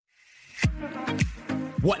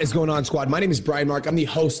What is going on, squad? My name is Brian Mark. I'm the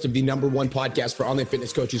host of the #1 podcast for online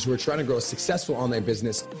fitness coaches who are trying to grow a successful online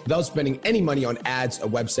business without spending any money on ads, a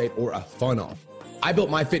website, or a funnel. I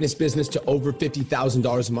built my fitness business to over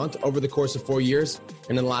 $50,000 a month over the course of 4 years.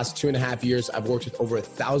 And in the last 2.5 years, I've worked with over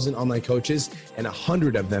 1,000 online coaches and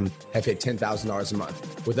 100 of them have hit $10,000 a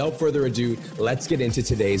month. Without further ado, let's get into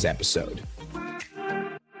today's episode.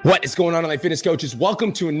 What is going on, online fitness coaches?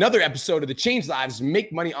 Welcome to another episode of the Change Lives,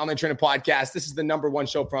 Make Money Online Training Podcast. This is the #1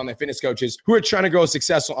 show for online fitness coaches who are trying to grow a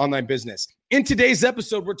successful online business. In today's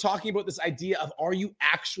episode, we're talking about this idea of, are you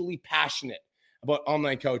actually passionate about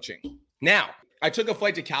online coaching? Now, I took a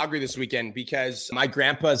flight to Calgary this weekend because my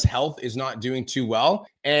grandpa's health is not doing too well.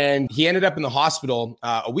 And he ended up in the hospital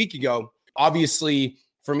a week ago. Obviously,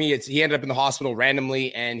 for me, he ended up in the hospital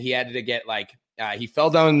randomly and he had to get he fell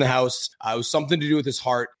down in the house. It was something to do with his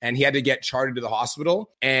heart and he had to get chartered to the hospital.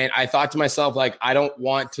 And I thought to myself, I don't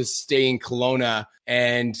want to stay in Kelowna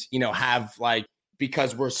and, have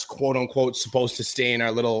because we're quote unquote supposed to stay in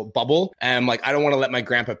our little bubble. And I don't want to let my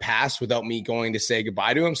grandpa pass without me going to say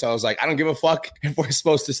goodbye to him. So I was like, I don't give a fuck if we're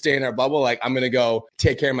supposed to stay in our bubble. I'm going to go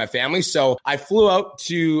take care of my family. So I flew out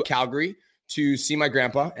to Calgary to see my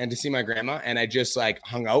grandpa and to see my grandma. And I just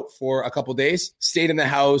hung out for a couple days, stayed in the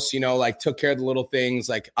house, took care of the little things,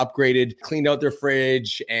 upgraded, cleaned out their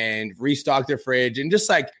fridge and restocked their fridge. And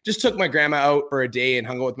just took my grandma out for a day and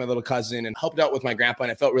hung out with my little cousin and helped out with my grandpa.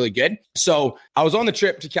 And it felt really good. So I was on the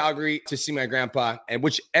trip to Calgary to see my grandpa, and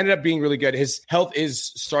which ended up being really good. His health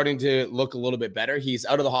is starting to look a little bit better. He's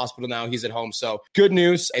out of the hospital now. He's at home. So good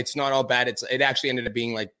news. It's not all bad. It actually ended up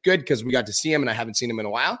being good because we got to see him and I haven't seen him in a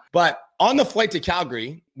while. But on the flight to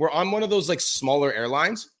Calgary, we're on one of those smaller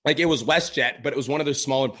airlines. It was WestJet, but it was one of their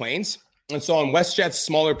smaller planes. And so on WestJet's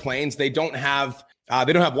smaller planes, they don't have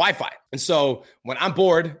Wi-Fi. And so when I'm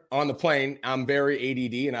bored on the plane, I'm very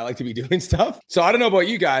ADD and I like to be doing stuff. So I don't know about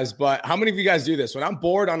you guys, but how many of you guys do this? When I'm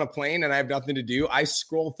bored on a plane and I have nothing to do, I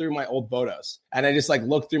scroll through my old photos and I just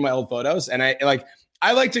look through my old photos and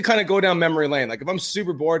I like to kind of go down memory lane. If I'm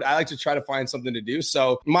super bored, I like to try to find something to do.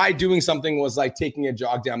 So my doing something was taking a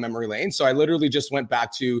jog down memory lane. So I literally just went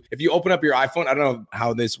back to, if you open up your iPhone, I don't know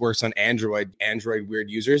how this works on Android weird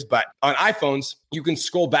users, but on iPhones, you can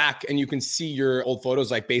scroll back and you can see your old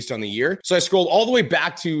photos based on the year. So I scrolled all the way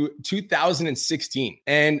back to 2016.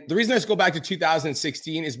 And the reason I scrolled back to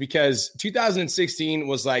 2016 is because 2016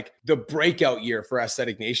 was the breakout year for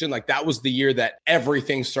Aesthetic Nation. That was the year that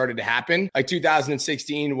everything started to happen. 2016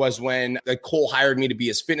 was when Cole hired me to be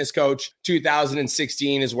his fitness coach.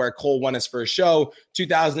 2016 is where Cole won his first show.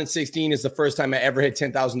 2016 is the first time I ever hit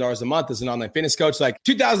 $10,000 a month as an online fitness coach.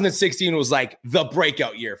 2016 was the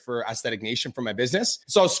breakout year for Aesthetic Nation for my business.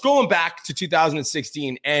 So I was scrolling back to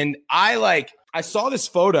 2016 and I saw this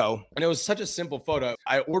photo and it was such a simple photo.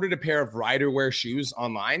 I ordered a pair of Riderwear shoes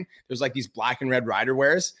online. There's these black and red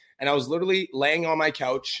Riderwears. And I was literally laying on my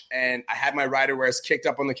couch and I had my Riderwears kicked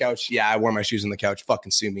up on the couch. Yeah, I wore my shoes on the couch.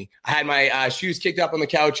 Fucking sue me. I had my shoes kicked up on the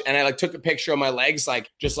couch and I took a picture of my legs,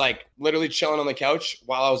 just literally chilling on the couch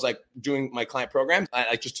while I was doing my client program.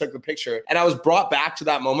 I just took the picture and I was brought back to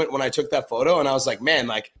that moment when I took that photo. And I was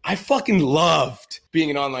man, I fucking loved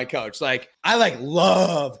being an online coach. I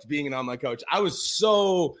loved being an online coach. I was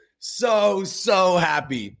so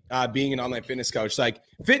happy being an online fitness coach.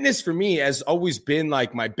 Fitness for me has always been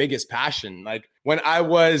my biggest passion. When I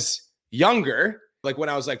was younger, when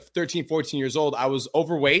I was 13, 14 years old, I was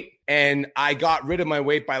overweight and I got rid of my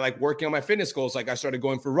weight by working on my fitness goals. I started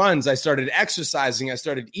going for runs. I started exercising. I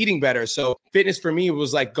started eating better. So fitness for me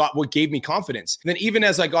was what gave me confidence. And then even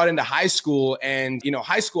as I got into high school and,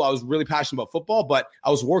 high school, I was really passionate about football, but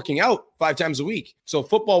I was working out 5 times a week. So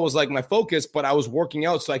football was my focus, but I was working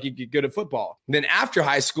out so I could get good at football. And then after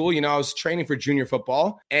high school, I was training for junior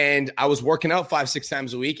football and I was working out 5, 6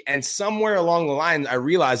 times a week. And somewhere along the line, I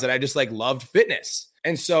realized that I just loved fitness.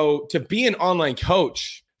 And so to be an online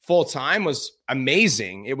coach full time was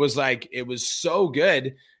amazing. It was so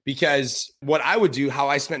good because what I would do, how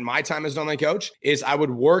I spent my time as an online coach is I would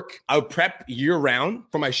prep year round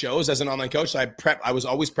for my shows as an online coach. So I was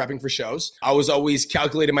always prepping for shows. I was always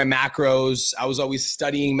calculating my macros. I was always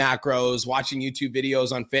studying macros, watching YouTube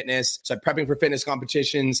videos on fitness. So I'm prepping for fitness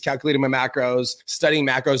competitions, calculating my macros, studying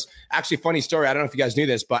macros. Actually, funny story. I don't know if you guys knew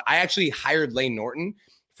this, but I actually hired Layne Norton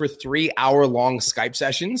for 3-hour-long Skype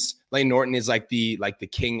sessions. Layne Norton is the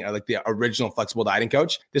king, the original flexible dieting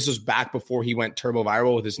coach. This was back before he went turbo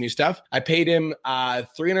viral with his new stuff. I paid him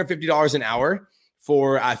 $350 an hour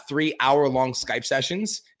for 3-hour-long Skype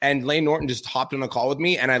sessions. And Layne Norton just hopped on a call with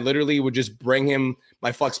me, and I literally would just bring him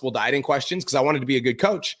my flexible dieting questions because I wanted to be a good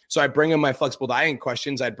coach. So I bring him my flexible dieting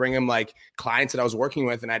questions. I'd bring him like clients that I was working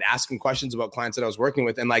with, and I'd ask him questions about clients that I was working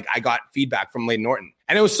with. And like I got feedback from Layne Norton.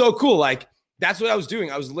 And it was so cool. Like that's what I was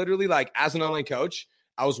doing. I was literally like, as an online coach,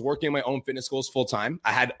 I was working on my own fitness goals full time.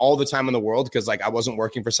 I had all the time in the world because like I wasn't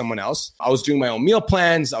working for someone else. I was doing my own meal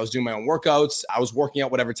plans. I was doing my own workouts. I was working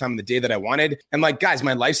out whatever time of the day that I wanted. And like, guys,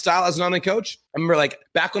 my lifestyle as an online coach, I remember like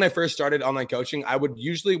back when I first started online coaching, I would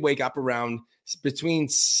usually wake up around between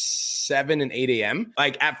 7 and 8 a.m.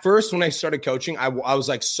 Like at first when I started coaching, I was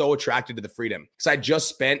like so attracted to the freedom because I just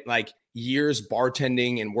spent like years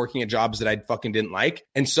bartending and working at jobs that I fucking didn't like.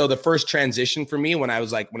 And so the first transition for me when I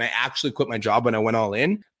actually quit my job, when I went all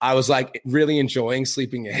in, I was like really enjoying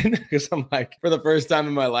sleeping in because I'm like, for the first time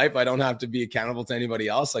in my life, I don't have to be accountable to anybody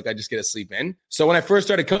else. Like I just get to sleep in. So when I first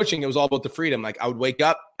started coaching, it was all about the freedom. Like I would wake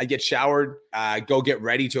up, I'd get showered, go get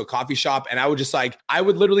ready to a coffee shop. And I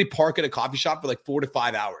would literally park at a coffee shop for like 4 to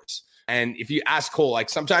 5 hours. And if you ask Cole, like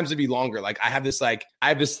sometimes it'd be longer. Like I have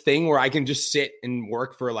this thing where I can just sit and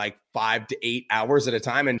work for like 5 to 8 hours at a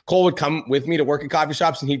time. And Cole would come with me to work at coffee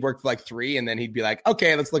shops and he'd work for like 3. And then he'd be like,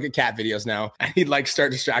 okay, let's look at cat videos now. And he'd like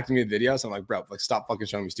start distracting me with videos. I'm like, bro, like stop fucking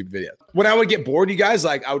showing me stupid videos. When I would get bored, you guys,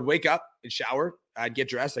 like I would wake up and shower. I'd get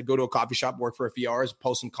dressed. I'd go to a coffee shop, work for a few hours,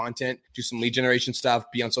 post some content, do some lead generation stuff,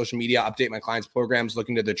 be on social media, update my clients' programs, look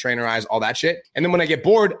into their trainer eyes, all that shit. And then when I get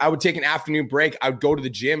bored, I would take an afternoon break. I would go to the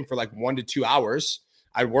gym for like 1 to 2 hours.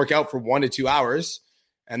 I'd work out for 1 to 2 hours.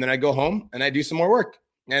 And then I'd go home and I'd do some more work.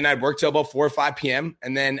 And I'd work till about 4 or 5 p.m.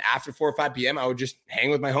 And then after 4 or 5 p.m., I would just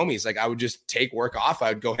hang with my homies. Like I would just take work off. I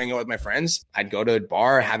would go hang out with my friends. I'd go to a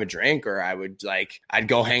bar, have a drink, or I'd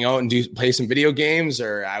go hang out and play some video games,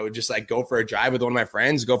 or I would just like go for a drive with one of my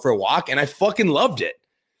friends, go for a walk. And I fucking loved it.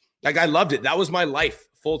 Like I loved it. That was my life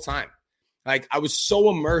full time. Like I was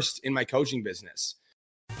so immersed in my coaching business.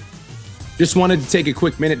 Just wanted to take a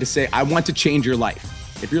quick minute to say, I want to change your life.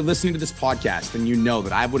 If you're listening to this podcast, then you know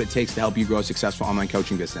that I have what it takes to help you grow a successful online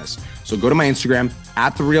coaching business. So go to my Instagram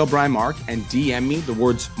 @TheRealBrianMark and DM me the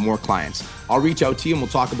words more clients. I'll reach out to you and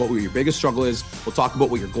we'll talk about what your biggest struggle is. We'll talk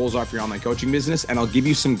about what your goals are for your online coaching business, and I'll give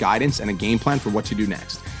you some guidance and a game plan for what to do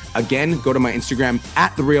next. Again, go to my Instagram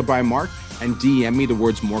 @TheRealBrianMark and DM me the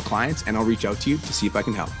words more clients, and I'll reach out to you to see if I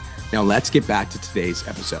can help. Now let's get back to today's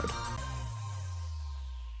episode.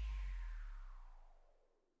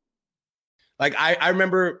 Like I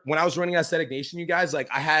remember when I was running Aesthetic Nation, you guys, like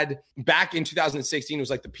I had back in 2016, it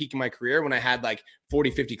was like the peak of my career when I had like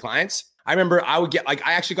 40, 50 clients. I remember I would get like,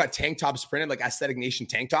 I actually got tank tops printed, like Aesthetic Nation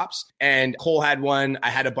tank tops. And Cole had one.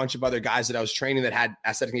 I had a bunch of other guys that I was training that had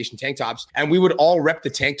Aesthetic Nation tank tops. And we would all rep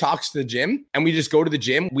the tank tops to the gym. And we just go to the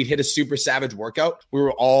gym. We'd hit a super savage workout. We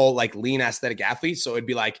were all like lean aesthetic athletes. So it'd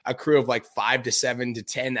be like a crew of like 5 to 7 to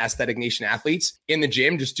 10 Aesthetic Nation athletes in the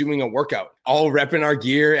gym, just doing a workout, all repping our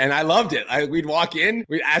gear. And I loved it. We'd walk in,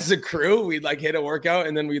 as a crew, we'd like hit a workout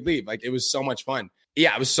and then we'd leave. Like it was so much fun.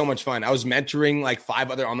 Yeah, it was so much fun. I was mentoring like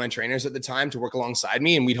 5 other online trainers at the time to work alongside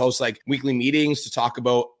me. And we'd host like weekly meetings to talk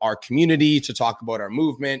about our community, to talk about our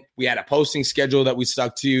movement. We had a posting schedule that we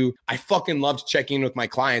stuck to. I fucking loved checking in with my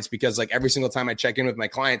clients because like every single time I check in with my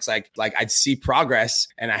clients, like I'd see progress,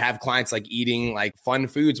 and I have clients like eating like fun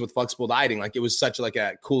foods with flexible dieting. Like it was such like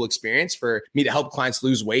a cool experience for me to help clients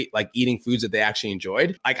lose weight, like eating foods that they actually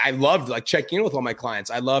enjoyed. Like I loved like checking in with all my clients.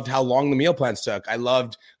 I loved how long the meal plans took. I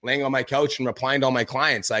loved laying on my couch and replying to all my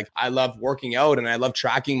clients. Like I love working out and I love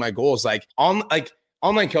tracking my goals. Like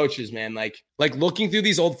online coaches, man, like looking through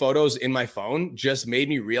these old photos in my phone just made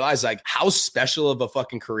me realize like how special of a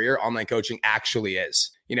fucking career online coaching actually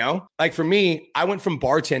is. You know, like for me, I went from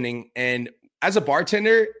bartending, and as a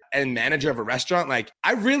bartender and manager of a restaurant, like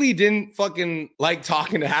I really didn't fucking like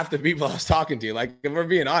talking to half the people I was talking to. Like if we're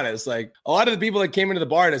being honest, like a lot of the people that came into the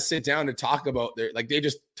bar to sit down to talk about they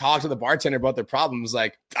just talk to the bartender about their problems.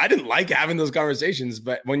 Like I didn't like having those conversations,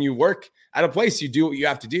 but when you work at a place, you do what you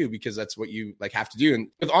have to do because that's what you like have to do. And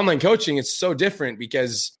with online coaching, it's so different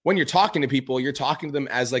because when you're talking to people, you're talking to them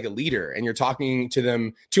as like a leader, and you're talking to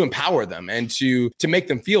them to empower them and to make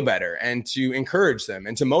them feel better and to encourage them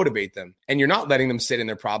and to motivate them. And you're not letting them sit in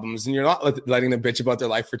their problems, and you're not letting them bitch about their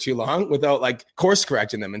life for too long without like course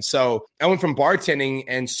correcting them. And so I went from bartending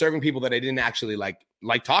and serving people that I didn't actually like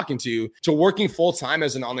talking to working full time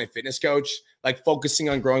as an online fitness coach, like focusing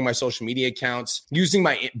on growing my social media accounts, using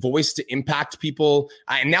my voice to impact people.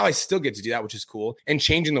 And now I still get to do that, which is cool, and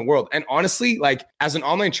changing the world. And honestly, like as an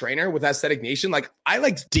online trainer with Aesthetic Nation, like I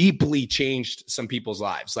like deeply changed some people's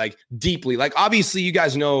lives, like deeply. Like obviously you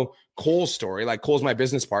guys know Cole's story. Like Cole's my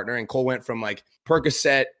business partner, and Cole went from like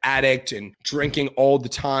Percocet addict and drinking all the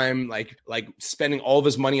time, like spending all of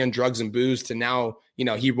his money on drugs and booze, to now, you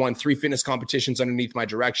know, he won 3 fitness competitions underneath my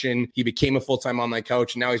direction. He became a full-time online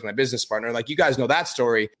coach, and now he's my business partner. Like, you guys know that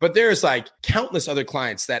story, but there's like countless other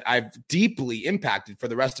clients that I've deeply impacted for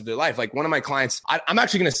the rest of their life. Like one of my clients, I'm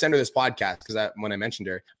actually going to send her this podcast because when I mentioned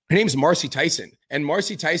her name's Marcy Tyson. And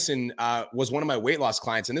Marcy Tyson was one of my weight loss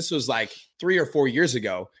clients. And this was like 3 or 4 years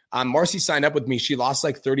ago. Marcy signed up with me. She lost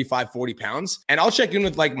like 35, 40 pounds. And I'll check in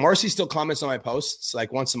with like, Marcy still comments on my posts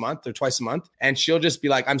like once a month or twice a month. And she'll just be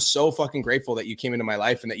like, I'm so fucking grateful that you came into my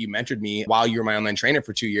life and that you mentored me while you were my online trainer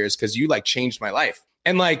for 2 years, because you like changed my life.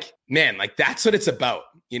 And like, man, like that's what it's about,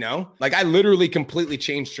 you know? Like I literally completely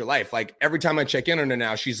changed her life. Like every time I check in on her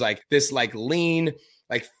now, she's like this like lean,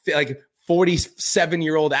 like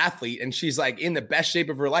 47-year-old athlete. And she's like in the best shape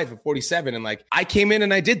of her life at 47. And like, I came in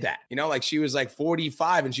and I did that, you know, like she was like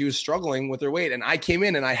 45 and she was struggling with her weight. And I came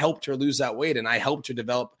in and I helped her lose that weight. And I helped her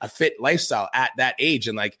develop a fit lifestyle at that age.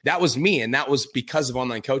 And like, that was me. And that was because of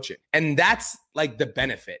online coaching. And that's like the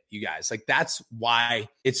benefit, you guys. Like, that's why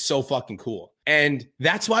it's so fucking cool. And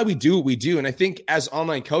that's why we do what we do. And I think as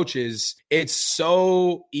online coaches, it's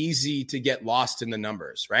so easy to get lost in the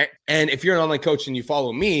numbers, right? And if you're an online coach and you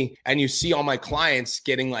follow me and you see all my clients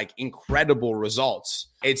getting like incredible results,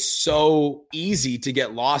 it's so easy to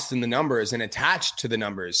get lost in the numbers and attached to the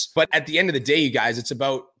numbers. But at the end of the day, you guys, it's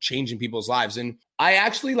about changing people's lives. And I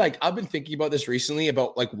actually I've been thinking about this recently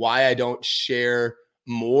about like why I don't share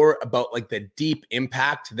more about like the deep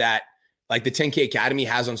impact that like the 10K Academy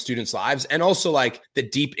has on students' lives, and also like the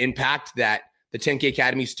deep impact that the 10K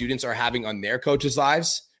Academy students are having on their coaches'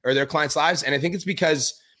 lives or their clients' lives. And I think it's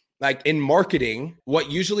because like in marketing, what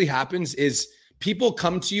usually happens is people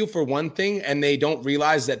come to you for one thing and they don't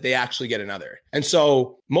realize that they actually get another. And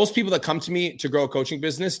so most people that come to me to grow a coaching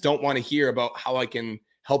business don't want to hear about how I can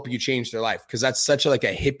help you change their life, because that's such a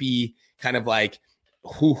hippie kind of like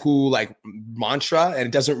like mantra, and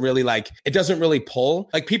it doesn't really pull.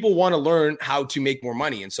 Like people want to learn how to make more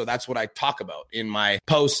money. And so that's what I talk about in my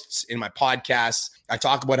posts, in my podcasts. I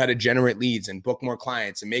talk about how to generate leads and book more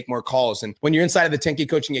clients and make more calls. And when you're inside of the 10K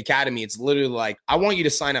Coaching Academy, it's literally like, I want you to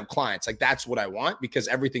sign up clients. Like that's what I want, because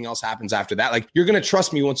everything else happens after that. Like you're going to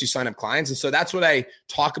trust me once you sign up clients. And so that's what I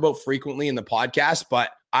talk about frequently in the podcast. But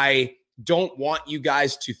I don't want you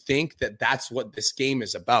guys to think that that's what this game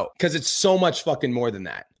is about, because it's so much fucking more than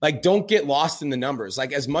that. Like, don't get lost in the numbers.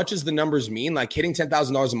 Like, as much as the numbers mean, like hitting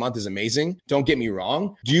 $10,000 a month is amazing. Don't get me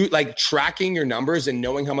wrong. Tracking your numbers and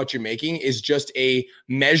knowing how much you're making is just a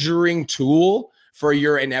measuring tool for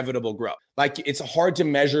your inevitable growth. Like, it's hard to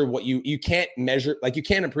measure what you can't measure. Like, you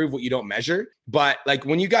can't improve what you don't measure. But like,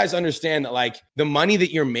 when you guys understand that like the money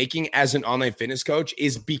that you're making as an online fitness coach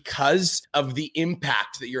is because of the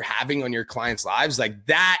impact that you're having on your clients' lives, like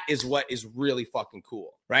that is what is really fucking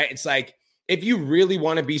cool, right? It's like, if you really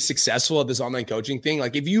want to be successful at this online coaching thing,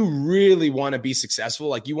 like if you really want to be successful,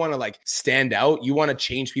 like you want to like stand out, you want to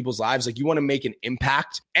change people's lives, like you want to make an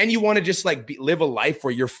impact, and you want to just like live a life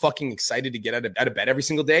where you're fucking excited to get out of bed every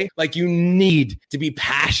single day, like you need to be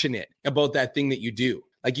passionate about that thing that you do.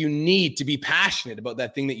 Like you need to be passionate about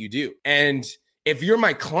that thing that you do. And if you're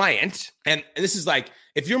my client, and this is like,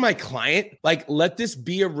 if you're my client, like let this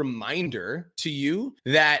be a reminder to you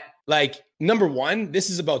that like, number one, this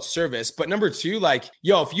is about service. But number two, like,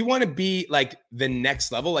 yo, if you want to be like the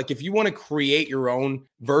next level, like if you want to create your own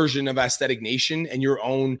version of Aesthetic Nation and your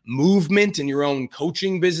own movement and your own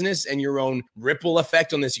coaching business and your own ripple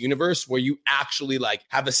effect on this universe where you actually like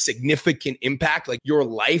have a significant impact, like your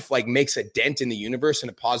life like makes a dent in the universe in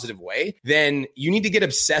a positive way, then you need to get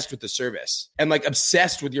obsessed with the service and like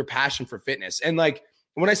obsessed with your passion for fitness. And like,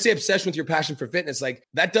 when I say obsessed with your passion for fitness, like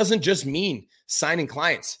that doesn't just mean signing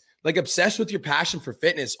clients. Like obsessed with your passion for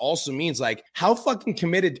fitness also means like, how fucking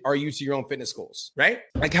committed are you to your own fitness goals, right?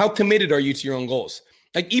 Like how committed are you to your own goals?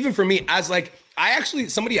 Like even for me, as like,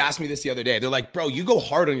 somebody asked me this the other day. They're like, bro, you go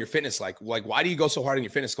hard on your fitness. Like, why do you go so hard on your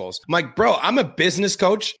fitness goals? I'm like, bro, I'm a business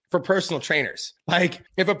coach for personal trainers. Like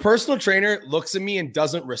if a personal trainer looks at me and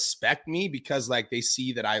doesn't respect me because like they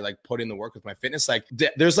see that I like put in the work with my fitness, like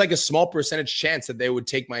there's like a small percentage chance that they would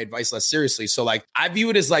take my advice less seriously. So like, I view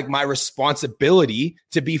it as like my responsibility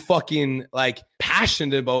to be fucking like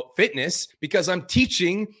passionate about fitness, because I'm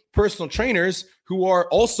teaching personal trainers who are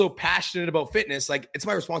also passionate about fitness. Like it's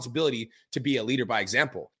my responsibility to be a leader by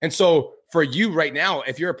example. And so for you right now,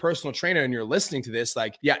 if you're a personal trainer and you're listening to this,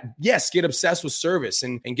 like, yes, get obsessed with service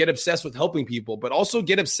and get obsessed with helping people, but also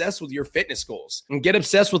get obsessed with your fitness goals and get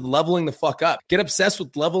obsessed with leveling the fuck up. Get obsessed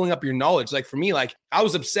with leveling up your knowledge. Like for me, like I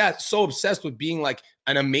was so obsessed with being like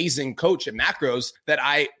an amazing coach at Macros that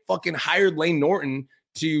I fucking hired Lane Norton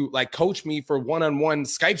to like coach me for one-on-one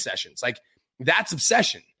Skype sessions. Like that's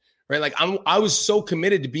obsession. Right. Like I was so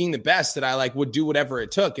committed to being the best that I like would do whatever it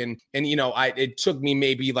took. And it took me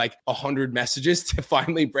maybe like 100 messages to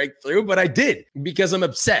finally break through, but I did because I'm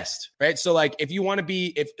obsessed. Right. So like, if you want to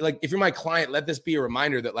be, if you're my client, let this be a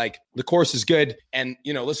reminder that like the course is good and,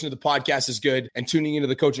 listening to the podcast is good and tuning into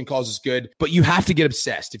the coaching calls is good, but you have to get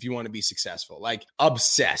obsessed if you want to be successful, like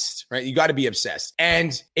obsessed, right? You got to be obsessed.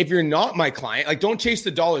 And if you're not my client, like don't chase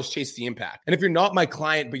the dollars, chase the impact. And if you're not my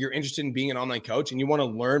client, but you're interested in being an online coach and you want to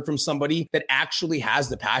learn from somebody that actually has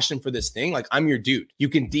the passion for this thing, like I'm your dude. You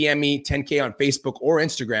can DM me 10K on Facebook or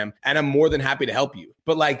Instagram, and I'm more than happy to help you.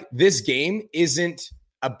 But like this game isn't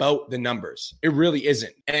about the numbers. It really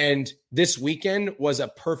isn't. And this weekend was a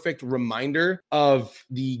perfect reminder of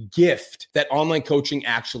the gift that online coaching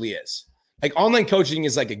actually is. Like online coaching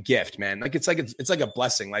is like a gift, man. Like it's like a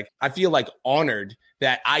blessing. Like I feel like honored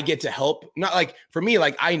that I get to help. Not like for me,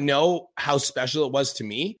 like I know how special it was to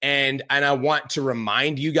me, and I want to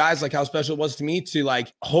remind you guys like how special it was to me to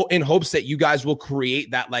like in hopes that you guys will create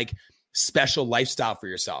that like special lifestyle for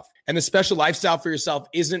yourself. And the special lifestyle for yourself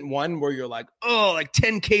isn't one where you're like, oh, like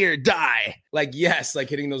 10K or die. Like, yes, like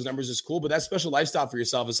hitting those numbers is cool, but that special lifestyle for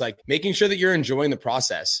yourself is like making sure that you're enjoying the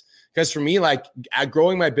process. Because for me, like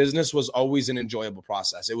growing my business was always an enjoyable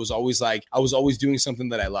process. It was always like, I was always doing something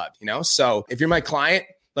that I loved, So if you're my client,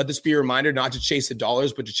 let this be a reminder not to chase the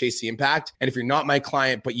dollars, but to chase the impact. And if you're not my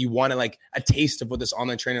client, but you want to like a taste of what this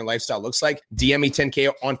online training lifestyle looks like, DM me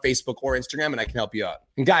 10K on Facebook or Instagram and I can help you out.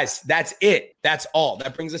 And guys, that's it. That's all.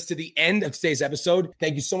 That brings us to the end of today's episode.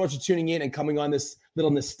 Thank you so much for tuning in and coming on this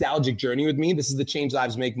little nostalgic journey with me. This is the Change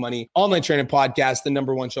Lives, Make Money online training podcast, the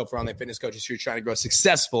 #1 show for online fitness coaches who are trying to grow a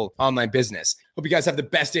successful online business. Hope you guys have the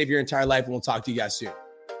best day of your entire life, and we'll talk to you guys soon.